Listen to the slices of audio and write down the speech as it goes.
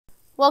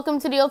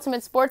Welcome to the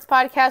Ultimate Sports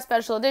Podcast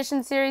Special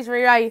Edition Series,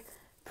 where I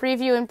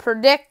preview and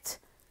predict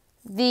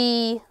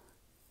the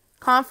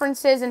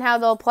conferences and how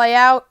they'll play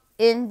out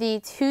in the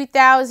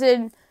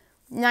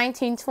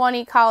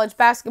 2019-20 college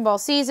basketball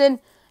season.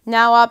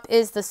 Now up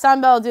is the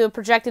Sun Belt. I'll do a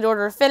projected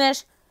order of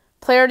finish.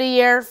 Player of the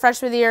year,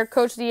 freshman of the year,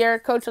 coach of the year,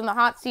 coach on the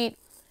hot seat,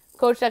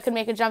 coach that could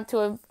make a jump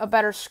to a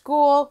better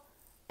school,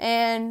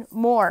 and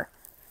more.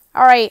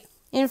 All right,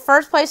 in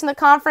first place in the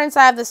conference,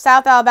 I have the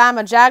South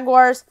Alabama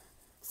Jaguars.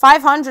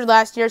 500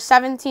 last year,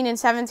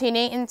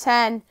 17-17,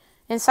 8-10.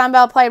 In Sun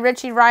Belt play,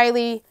 Richie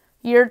Riley,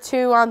 year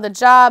 2 on the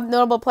job.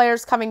 Notable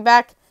players coming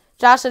back,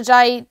 Josh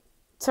Ajayi,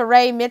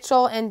 Teray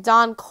Mitchell, and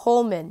Don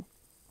Coleman.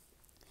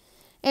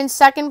 In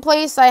second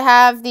place, I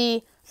have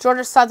the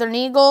Georgia Southern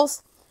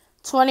Eagles.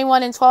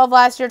 21-12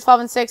 last year,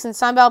 12-6 in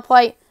Sun Belt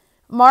play.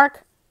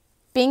 Mark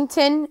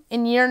Bington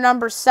in year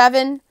number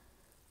 7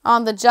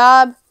 on the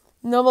job.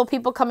 Notable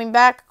people coming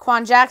back,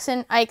 Quan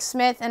Jackson, Ike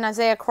Smith, and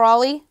Isaiah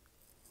Crawley.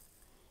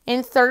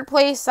 In third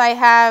place, I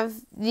have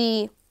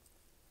the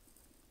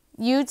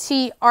UT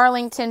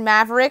Arlington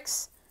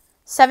Mavericks.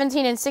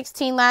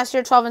 17-16 last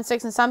year,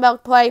 12-6 in Sun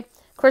Belt play.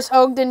 Chris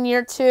Ogden,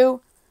 year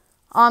 2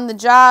 on the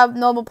job.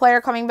 Notable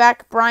player coming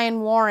back, Brian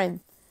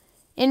Warren.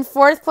 In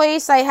fourth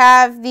place, I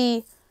have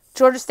the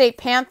Georgia State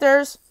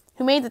Panthers,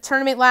 who made the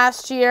tournament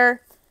last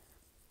year.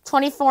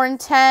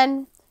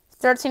 24-10,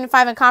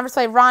 13-5 in conference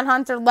play. Ron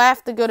Hunter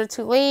left to go to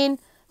Tulane.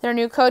 Their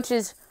new coach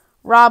is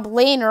Rob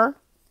Lehner,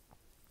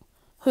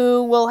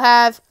 who will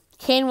have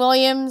Kane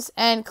Williams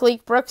and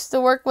Kalik Brooks to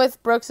work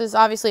with. Brooks is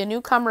obviously a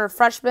newcomer, a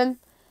freshman.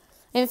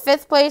 In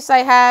fifth place, I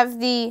have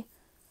the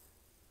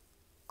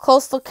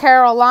Coastal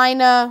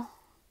Carolina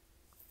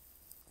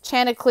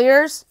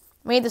Chanticleers.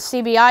 Made the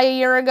CBI a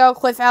year ago.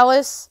 Cliff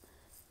Ellis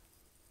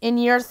in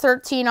year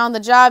 13 on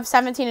the job.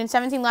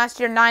 17-17 last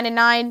year,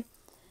 9-9.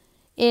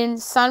 In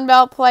Sun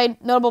Belt play,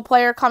 notable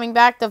player coming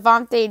back,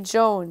 Devontae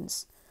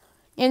Jones.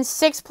 In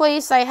sixth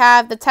place, I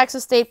have the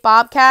Texas State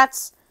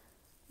Bobcats.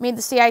 Made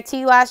the CIT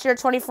last year,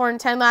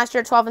 24-10 last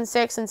year,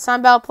 12-6 in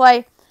Sun Belt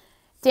play.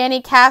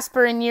 Danny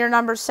Casper in year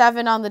number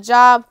 7 on the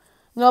job.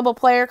 Notable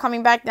player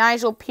coming back,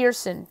 Nigel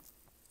Pearson.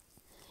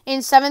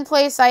 In seventh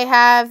place, I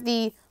have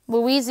the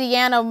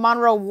Louisiana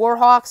Monroe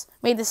Warhawks.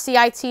 Made the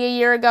CIT a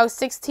year ago,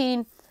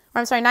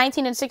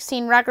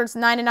 19-16 records,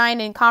 9-9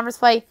 in conference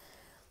play.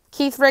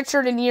 Keith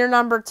Richard in year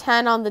number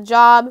 10 on the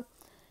job.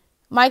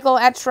 Michael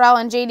Etrell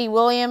and J.D.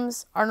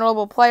 Williams are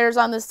notable players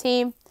on this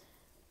team.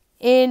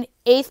 In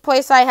eighth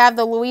place, I have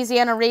the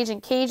Louisiana Raging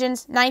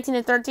Cajuns.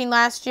 19-13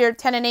 last year,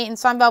 10-8 in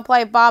Sun Belt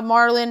play. Bob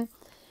Marlin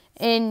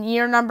in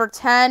year number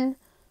 10.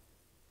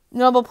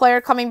 Notable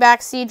player coming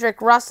back,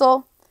 Cedric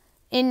Russell.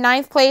 In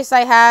ninth place,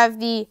 I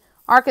have the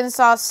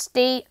Arkansas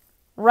State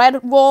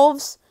Red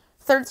Wolves.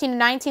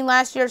 13-19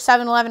 last year,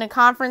 7-11 in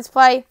conference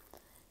play.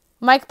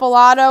 Mike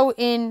Bellotto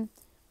in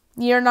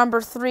year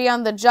number 3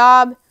 on the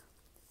job.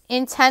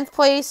 In 10th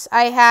place,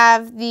 I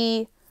have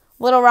the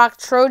Little Rock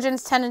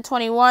Trojans,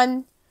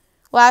 10-21.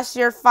 Last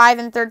year,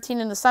 5-13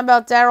 in the Sun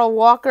Belt. Darrell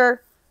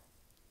Walker,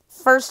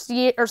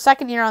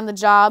 second year on the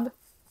job.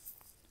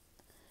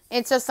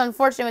 It's just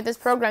unfortunate with this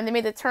program. They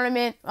made the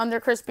tournament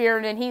under Chris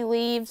Beard, and he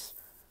leaves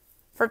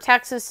for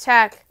Texas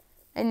Tech.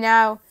 And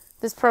now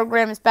this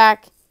program is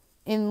back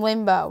in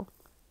limbo.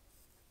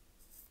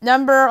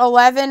 Number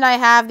 11, I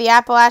have the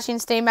Appalachian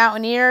State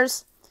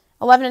Mountaineers.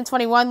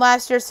 11-21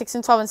 last year,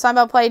 6-12 in Sun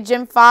Belt play.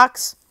 Jim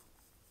Fox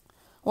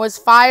was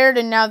fired,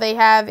 and now they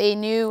have a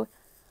new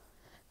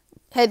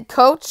head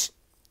coach.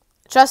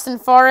 Justin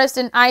Forrest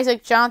and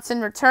Isaac Johnson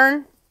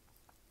return.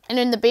 And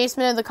in the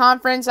basement of the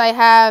conference, I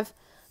have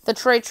the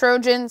Troy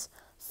Trojans.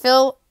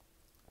 Phil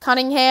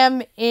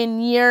Cunningham in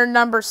year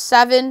number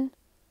 7.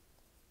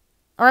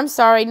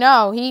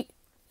 He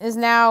is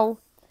now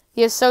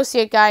the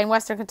associate guy in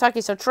Western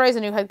Kentucky, so Troy's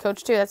a new head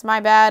coach too. That's my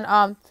bad.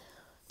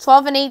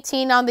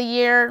 12-18 on the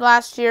year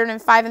last year, and then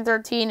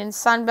 5-13 in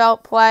Sun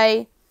Belt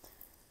play.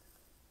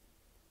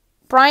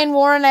 Brian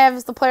Warren, I have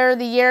as the player of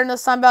the year in the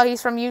Sun Belt.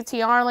 He's from UT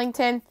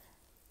Arlington.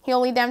 He'll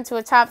lead them to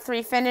a top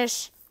 3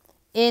 finish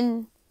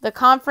in the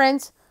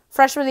conference.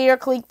 Freshman of the year,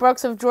 Kalik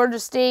Brooks of Georgia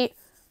State.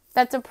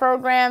 That's a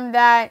program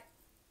that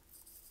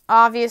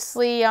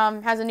obviously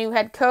has a new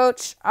head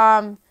coach.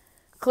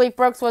 Kalik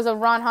Brooks was a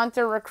Ron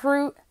Hunter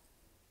recruit,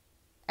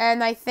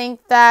 and I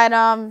think that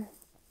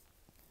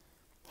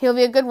he'll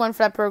be a good one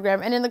for that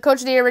program. And in the coach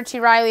of the year, Richie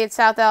Riley at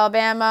South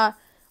Alabama.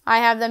 I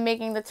have them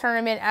making the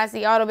tournament as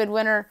the auto bid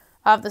winner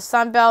of the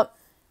Sun Belt.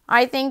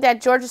 I think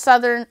that Georgia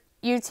Southern,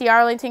 UT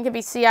Arlington could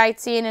be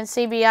CIT, and then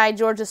CBI,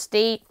 Georgia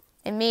State,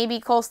 and maybe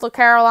Coastal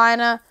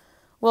Carolina.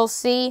 We'll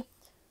see.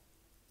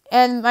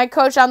 And my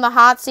coach on the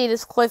hot seat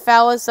is Cliff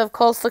Ellis of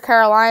Coastal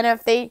Carolina.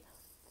 If they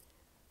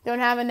don't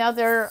have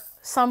another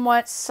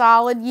somewhat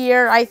solid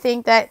year, I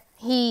think that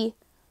he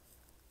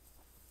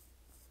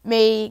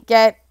may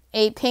get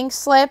a pink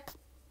slip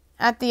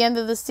at the end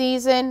of the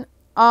season.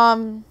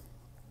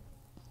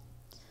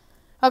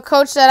 A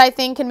coach that I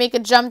think can make a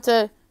jump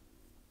to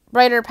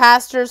brighter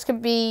pastures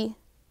could be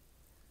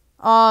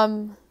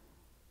Georgia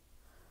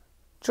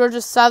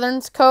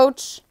Southern's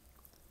coach.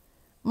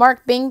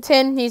 Mark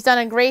Binkton. He's done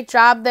a great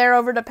job there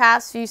over the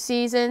past few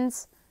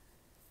seasons.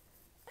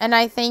 And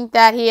I think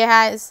that he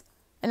has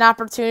an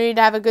opportunity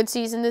to have a good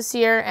season this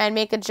year and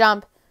make a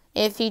jump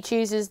if he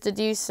chooses to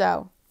do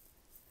so.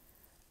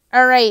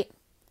 All right.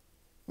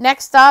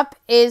 Next up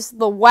is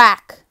the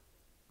WAC.